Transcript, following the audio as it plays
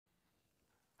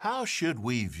How should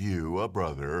we view a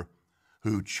brother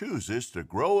who chooses to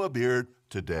grow a beard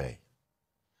today?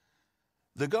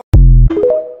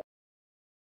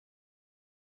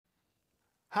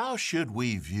 How should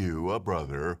we view a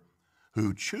brother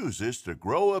who chooses to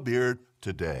grow a beard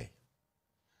today?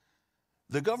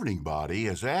 The governing body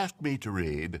has asked me to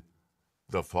read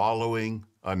the following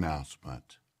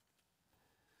announcement.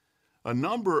 A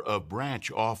number of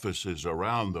branch offices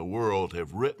around the world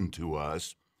have written to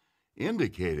us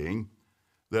indicating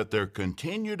that there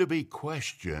continue to be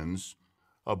questions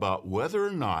about whether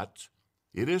or not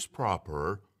it is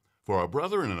proper for a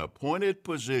brother in an appointed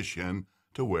position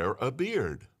to wear a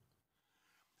beard.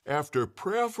 After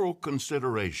prayerful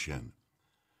consideration,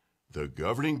 the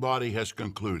governing body has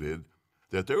concluded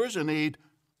that there is a need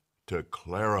to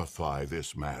clarify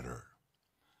this matter.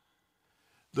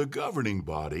 The governing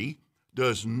body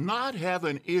does not have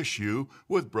an issue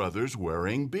with brothers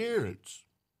wearing beards.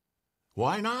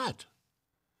 Why not?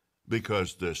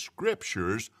 Because the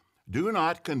Scriptures do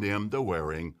not condemn the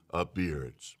wearing of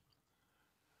beards.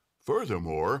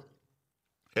 Furthermore,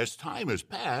 as time has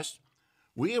passed,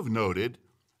 we have noted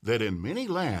that in many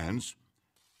lands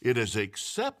it is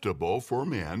acceptable for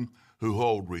men who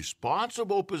hold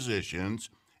responsible positions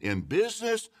in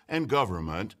business and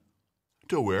government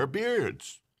to wear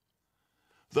beards.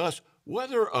 Thus,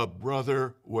 whether a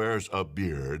brother wears a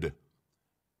beard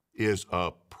is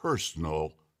a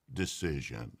personal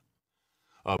decision.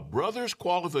 A brother's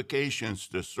qualifications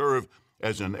to serve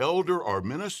as an elder or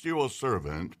ministerial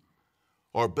servant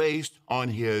are based on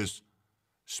his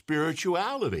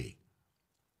spirituality,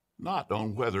 not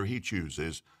on whether he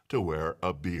chooses to wear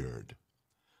a beard.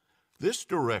 This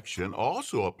direction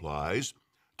also applies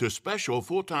to special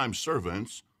full-time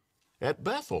servants at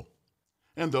Bethel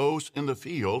and those in the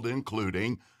field,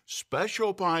 including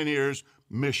special pioneers,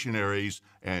 missionaries,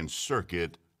 and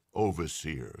circuit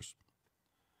overseers.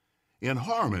 In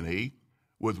harmony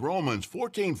with Romans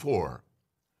 14:4,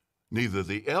 neither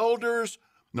the elders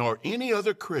nor any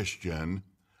other Christian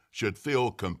should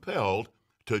feel compelled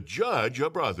to judge a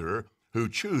brother who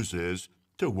chooses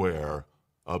to wear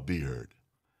a beard.